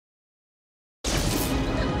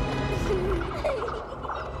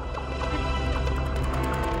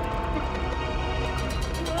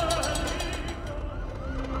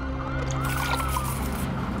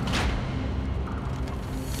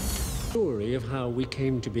of how we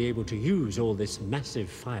came to be able to use all this massive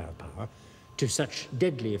firepower to such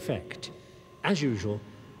deadly effect, as usual,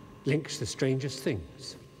 links the strangest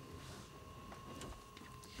things.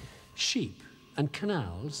 Sheep and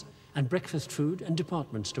canals and breakfast food and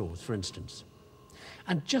department stores, for instance.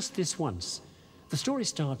 And just this once, the story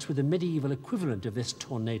starts with a medieval equivalent of this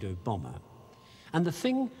tornado bomber, and the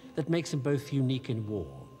thing that makes them both unique in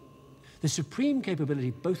war, the supreme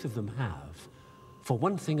capability both of them have for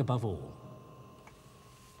one thing above all: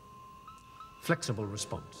 flexible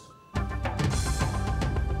response.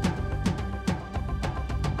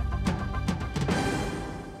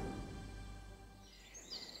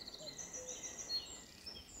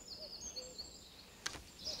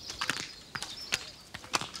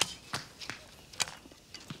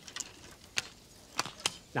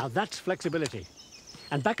 Now that's flexibility.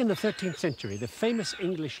 And back in the 13th century, the famous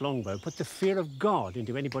English longbow put the fear of God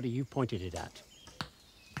into anybody you pointed it at.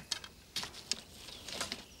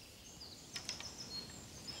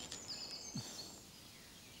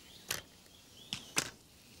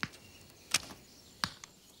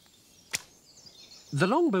 The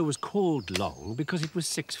longbow was called long because it was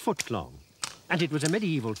 6 foot long, and it was a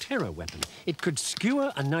medieval terror weapon. It could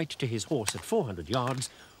skewer a knight to his horse at 400 yards,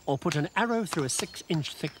 or put an arrow through a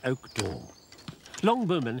 6-inch thick oak door.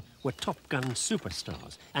 Longbowmen were Top Gun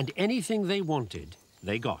superstars, and anything they wanted,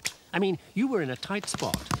 they got. I mean, you were in a tight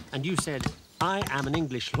spot, and you said, "I am an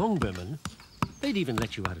English longbowman," they'd even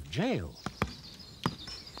let you out of jail.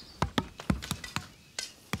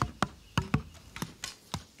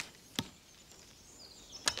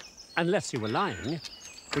 Unless you were lying,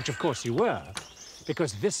 which of course you were,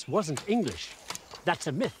 because this wasn't English. That's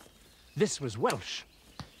a myth. This was Welsh.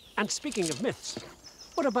 And speaking of myths,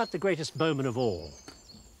 what about the greatest bowman of all?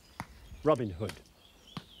 Robin Hood.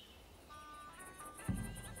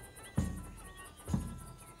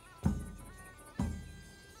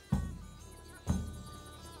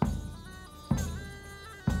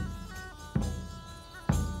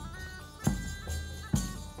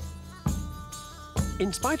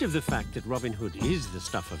 In spite of the fact that Robin Hood is the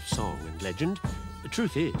stuff of song and legend, the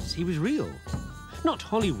truth is he was real. Not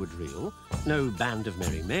Hollywood real, no band of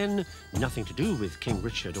merry men, nothing to do with King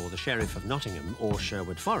Richard or the Sheriff of Nottingham or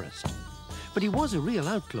Sherwood Forest. But he was a real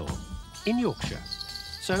outlaw in Yorkshire,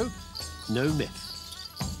 so no myth.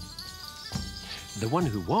 The one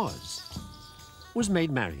who was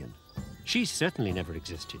Maid Marian. She certainly never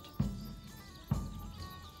existed.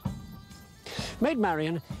 Maid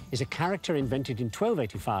Marian is a character invented in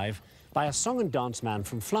 1285 by a song and dance man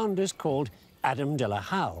from Flanders called Adam de la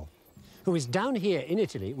Halle, who is down here in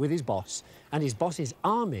Italy with his boss and his boss's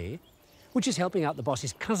army, which is helping out the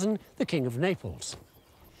boss's cousin, the King of Naples.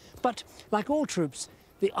 But like all troops,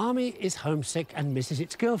 the army is homesick and misses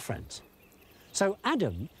its girlfriends. So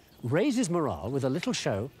Adam raises morale with a little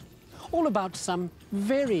show all about some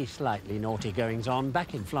very slightly naughty goings-on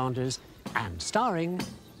back in Flanders and starring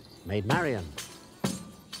Maid Marian.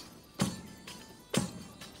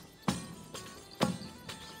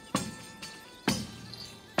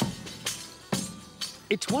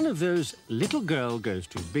 It's one of those little girl goes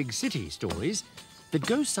to big city stories that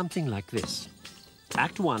goes something like this.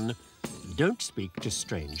 Act 1, don't speak to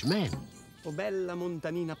strange men. O bella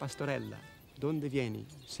montanina pastorella, donde vieni,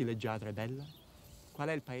 si leggiadra e bella? Qual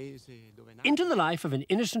è il paese dove nati? Into the life of an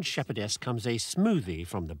innocent shepherdess comes a smoothie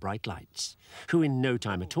from the bright lights, who in no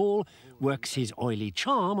time at all works his oily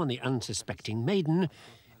charm on the unsuspecting maiden,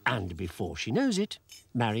 and before she knows it,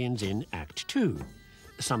 Marian's in Act 2.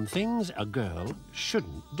 Some things a girl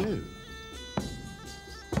shouldn't do.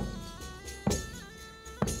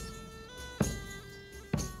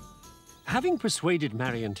 Having persuaded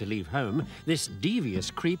Marian to leave home, this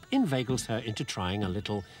devious creep inveigles her into trying a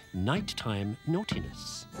little nighttime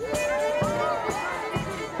naughtiness.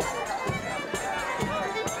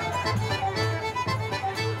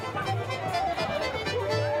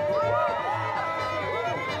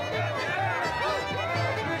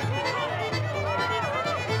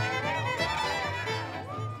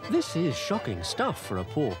 This is shocking stuff for a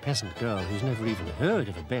poor peasant girl who's never even heard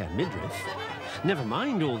of a bare midriff. Never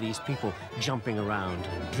mind all these people jumping around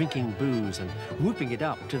and drinking booze and whooping it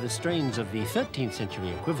up to the strains of the 13th century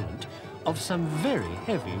equivalent of some very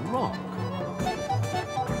heavy rock.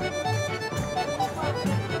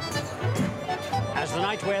 As the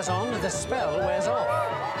night wears on, the spell wears off.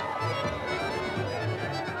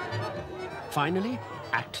 Finally,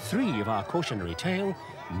 Act 3 of our cautionary tale,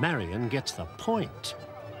 Marian gets the point.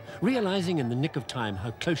 Realizing in the nick of time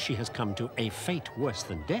how close she has come to a fate worse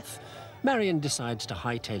than death, Marian decides to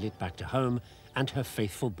hightail it back to home and her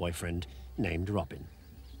faithful boyfriend named Robin.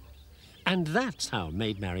 And that's how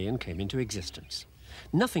Maid Marian came into existence.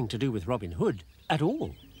 Nothing to do with Robin Hood at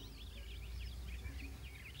all.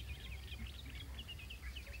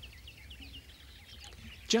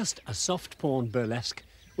 Just a soft-porn burlesque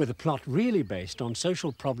with a plot really based on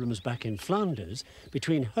social problems back in Flanders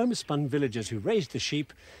between homespun villagers who raised the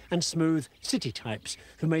sheep and smooth city types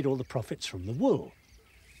who made all the profits from the wool.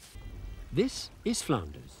 This is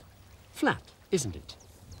Flanders. Flat, isn't it?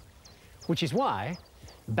 Which is why,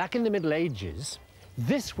 back in the Middle Ages,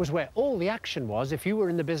 this was where all the action was if you were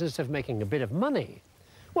in the business of making a bit of money.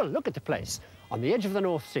 Well, look at the place. On the edge of the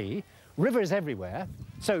North Sea, rivers everywhere,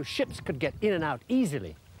 so ships could get in and out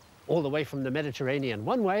easily, all the way from the Mediterranean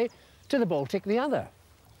one way to the Baltic the other.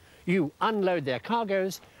 You unload their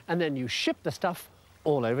cargoes and then you ship the stuff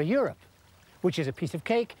all over Europe, which is a piece of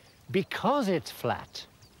cake because it's flat.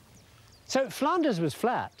 So Flanders was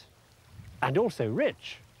flat and also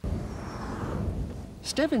rich.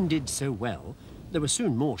 Stevin did so well, there were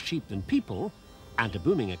soon more sheep than people, and a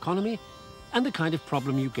booming economy, and the kind of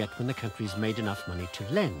problem you get when the country's made enough money to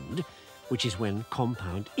lend, which is when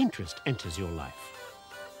compound interest enters your life.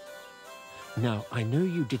 Now, I know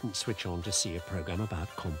you didn't switch on to see a program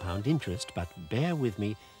about compound interest, but bear with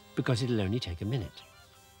me because it'll only take a minute.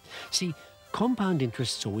 See, compound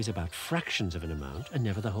interest's always about fractions of an amount and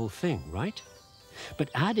never the whole thing, right? But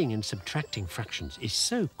adding and subtracting fractions is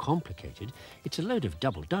so complicated, it's a load of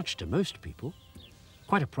double Dutch to most people.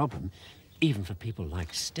 Quite a problem, even for people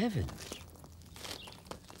like Stevin.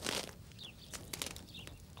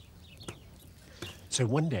 So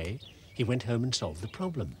one day, he went home and solved the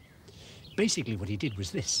problem. Basically, what he did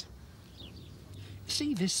was this.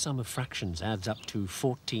 See, this sum of fractions adds up to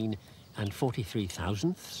 14 and 43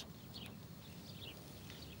 thousandths.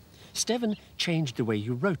 Stevin changed the way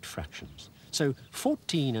you wrote fractions. So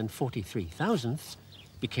 14 and 43 thousandths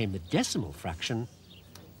became the decimal fraction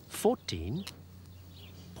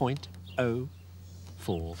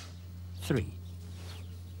 14.043.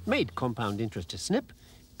 Made compound interest a snip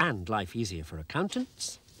and life easier for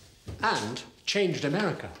accountants. And changed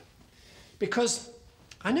America. Because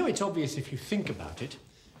I know it's obvious if you think about it,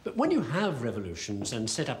 but when you have revolutions and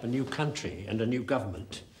set up a new country and a new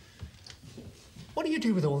government, what do you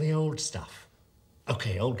do with all the old stuff?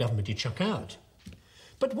 OK, old government you chuck out.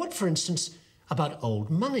 But what, for instance, about old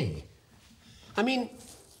money? I mean,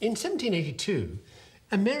 in 1782,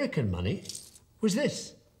 American money was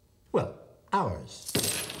this. Well, ours.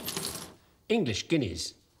 English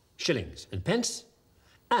guineas, shillings and pence,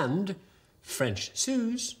 and French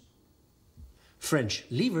sous, French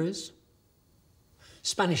livres,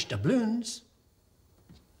 Spanish doubloons,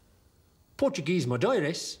 Portuguese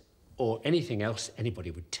moedas, or anything else anybody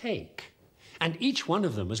would take. And each one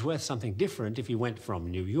of them was worth something different if you went from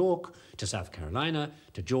New York to South Carolina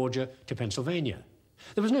to Georgia to Pennsylvania.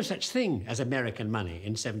 There was no such thing as American money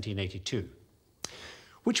in 1782,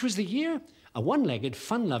 which was the year a one-legged,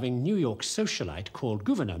 fun-loving New York socialite called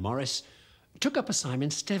Gouverneur Morris took up a Simon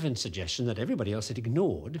Stevin suggestion that everybody else had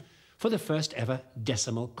ignored for the first ever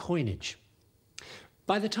decimal coinage.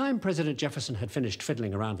 By the time President Jefferson had finished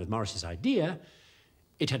fiddling around with Morris's idea,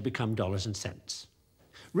 it had become dollars and cents,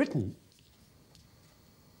 written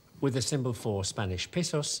with the symbol for Spanish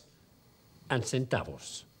pesos and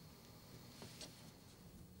centavos.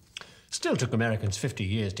 Still took Americans 50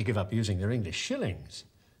 years to give up using their English shillings.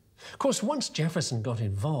 Of course, once Jefferson got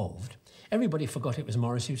involved, everybody forgot it was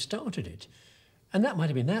Morris who started it. And that might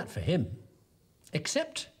have been that for him.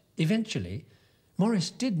 Except, eventually,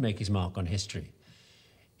 Morris did make his mark on history.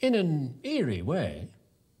 In an eerie way.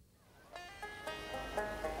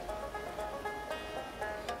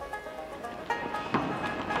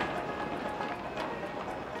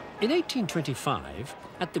 In 1825,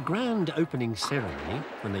 at the grand opening ceremony,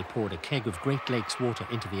 when they poured a keg of Great Lakes water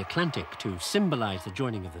into the Atlantic to symbolise the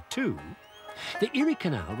joining of the two, the Erie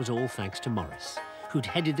Canal was all thanks to Morris, who'd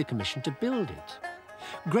headed the commission to build it.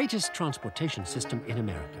 Greatest transportation system in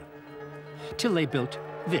America. Till they built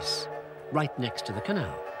this, right next to the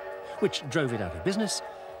canal, which drove it out of business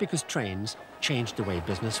because trains changed the way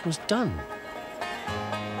business was done.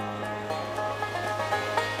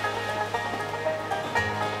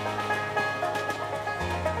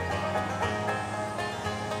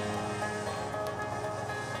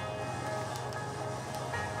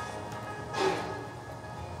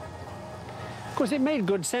 Of course, it made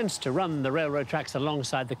good sense to run the railroad tracks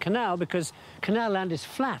alongside the canal because canal land is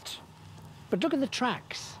flat. But look at the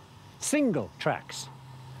tracks, single tracks.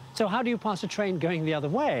 So how do you pass a train going the other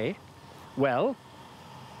way? Well,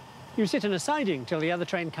 you sit in a siding till the other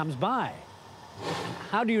train comes by.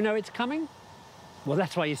 How do you know it's coming? Well,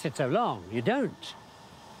 that's why you sit so long. You don't.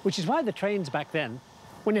 Which is why the trains back then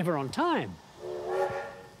were never on time.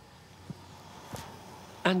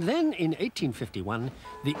 And then in 1851,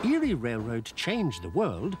 the Erie Railroad changed the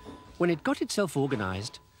world when it got itself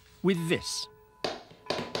organised with this.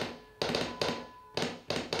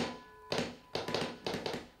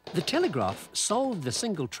 The telegraph solved the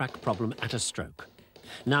single-track problem at a stroke.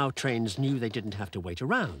 Now trains knew they didn't have to wait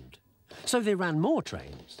around. So they ran more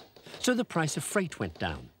trains. So the price of freight went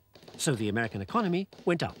down. So the American economy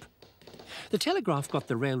went up. The telegraph got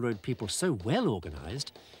the railroad people so well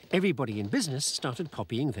organised, everybody in business started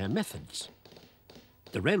copying their methods.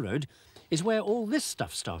 The railroad is where all this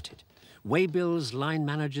stuff started. Waybills, line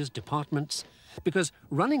managers, departments, because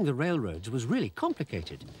running the railroads was really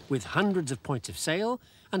complicated, with hundreds of points of sale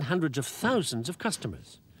and hundreds of thousands of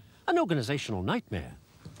customers. An organisational nightmare.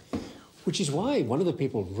 Which is why one of the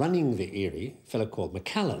people running the Erie, a fellow called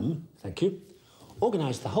McCallum, thank you,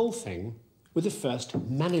 organised the whole thing with the first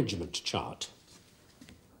management chart.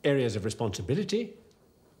 Areas of responsibility,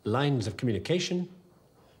 lines of communication,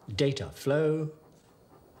 data flow,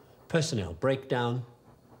 personnel breakdown,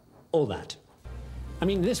 all that. I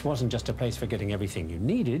mean, this wasn't just a place for getting everything you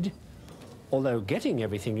needed, although getting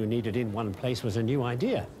everything you needed in one place was a new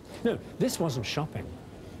idea. No, this wasn't shopping.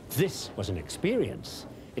 This was an experience.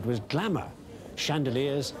 It was glamour,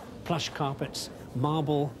 chandeliers, plush carpets,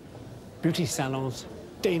 marble, beauty salons,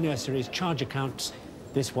 day nurseries, charge accounts.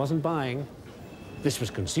 This wasn't buying. This was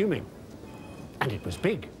consuming. And it was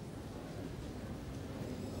big.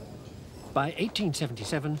 By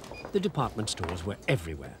 1877, the department stores were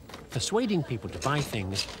everywhere, persuading people to buy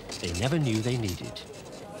things they never knew they needed.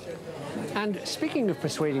 And speaking of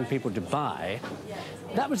persuading people to buy,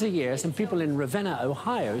 that was the year some people in Ravenna,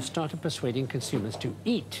 Ohio, started persuading consumers to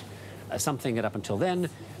eat, something that up until then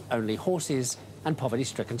only horses and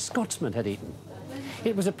poverty-stricken Scotsmen had eaten.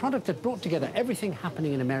 It was a product that brought together everything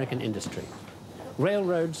happening in American industry.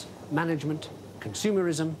 Railroads, management,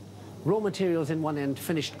 consumerism, raw materials in one end,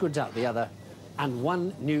 finished goods out the other, and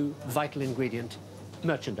one new vital ingredient,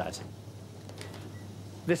 merchandising.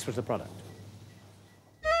 This was the product.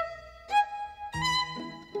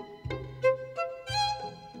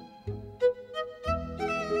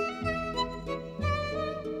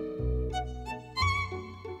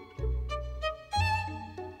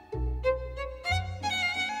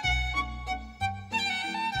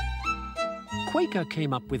 Quaker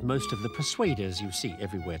came up with most of the persuaders you see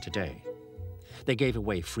everywhere today. They gave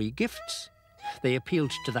away free gifts. They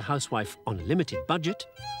appealed to the housewife on a limited budget.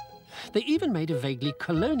 They even made a vaguely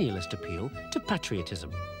colonialist appeal to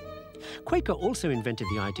patriotism. Quaker also invented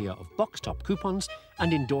the idea of box-top coupons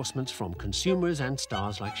and endorsements from consumers and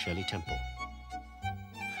stars like Shirley Temple.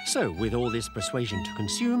 So, with all this persuasion to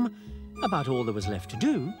consume, about all there was left to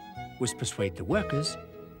do was persuade the workers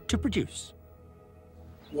to produce.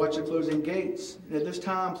 Watch the closing gates. And at this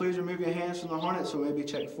time, please remove your hands from the harness so it may be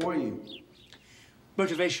checked for you.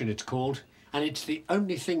 Motivation, it's called, and it's the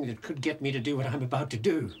only thing that could get me to do what I'm about to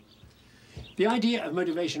do. The idea of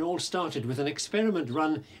motivation all started with an experiment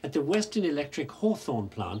run at the Western Electric Hawthorne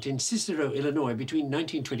plant in Cicero, Illinois, between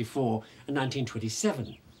 1924 and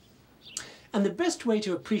 1927. And the best way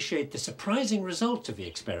to appreciate the surprising results of the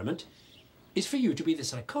experiment is for you to be the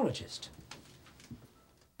psychologist.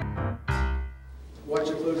 Watch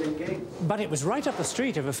the closing gate. But it was right up the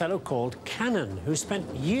street of a fellow called Cannon, who spent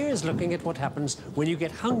years looking at what happens when you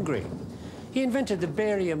get hungry. He invented the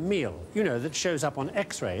barium meal, you know, that shows up on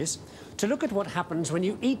X-rays, to look at what happens when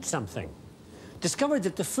you eat something. Discovered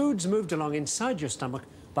that the foods moved along inside your stomach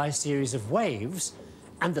by a series of waves,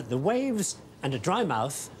 and that the waves and a dry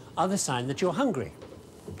mouth are the sign that you're hungry.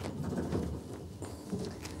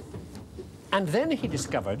 And then he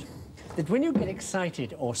discovered that when you get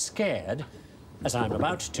excited or scared, as I'm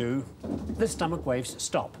about to, the stomach waves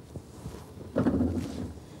stop.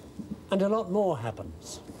 And a lot more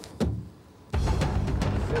happens.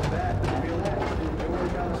 Sit back and relax. Don't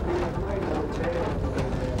work out the speed of the plane, don't tail.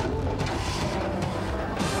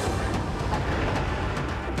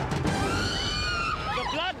 The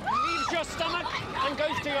blood leaves your stomach and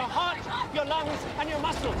goes to your heart, your lungs, and your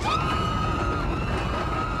muscles.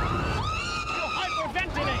 You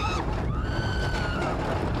hyperventilate.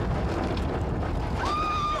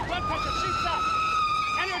 Your blood pressure shoots up.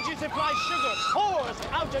 Energy supply sugar pours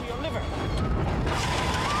out of your liver.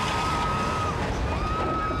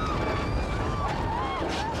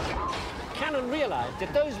 Cannon realized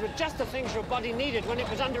that those were just the things your body needed when it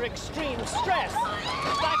was under extreme stress,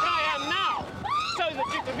 like I am now, so that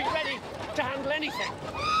you could be ready to handle anything.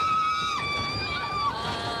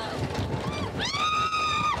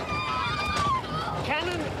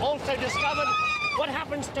 Cannon also discovered what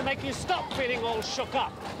happens to make you stop feeling all shook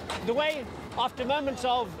up. The way after moments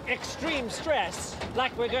of extreme stress,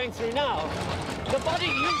 like we're going through now, the body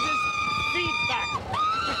uses feedback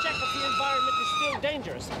to check if the environment is still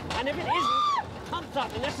dangerous. And if it isn't, pumps out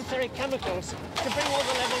the necessary chemicals to bring all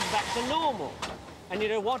the levels back to normal. And you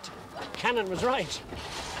know what? Cannon was right.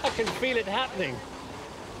 I can feel it happening.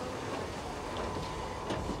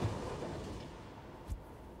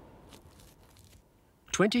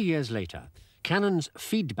 "20 years later, Cannon's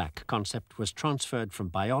feedback concept was transferred from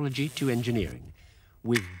biology to engineering,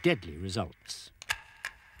 with deadly results.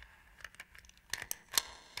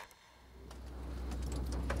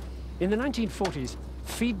 In the 1940s,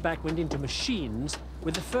 feedback went into machines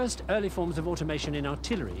with the first early forms of automation in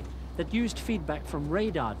artillery that used feedback from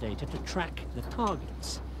radar data to track the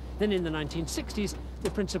targets. Then in the 1960s,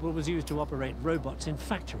 the principle was used to operate robots in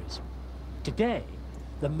factories. Today,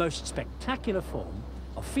 the most spectacular form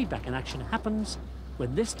of feedback in action happens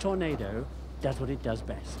when this tornado does what it does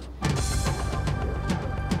best.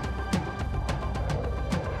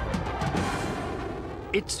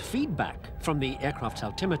 It's feedback from the aircraft's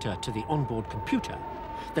altimeter to the onboard computer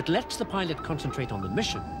that lets the pilot concentrate on the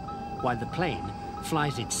mission while the plane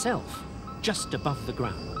flies itself just above the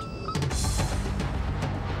ground.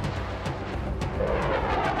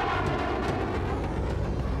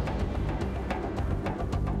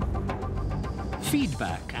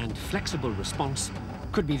 Feedback and flexible response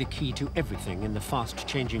could be the key to everything in the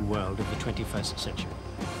fast-changing world of the 21st century.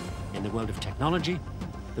 In the world of technology,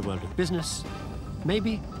 the world of business,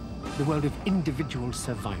 maybe the world of individual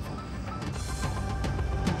survival.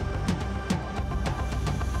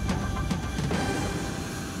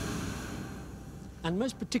 And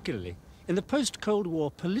most particularly, in the post-Cold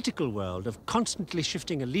War political world of constantly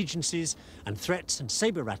shifting allegiances and threats and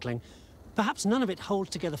saber-rattling, perhaps none of it holds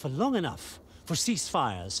together for long enough for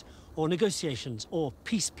ceasefires or negotiations or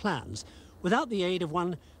peace plans without the aid of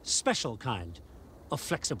one special kind of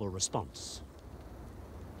flexible response.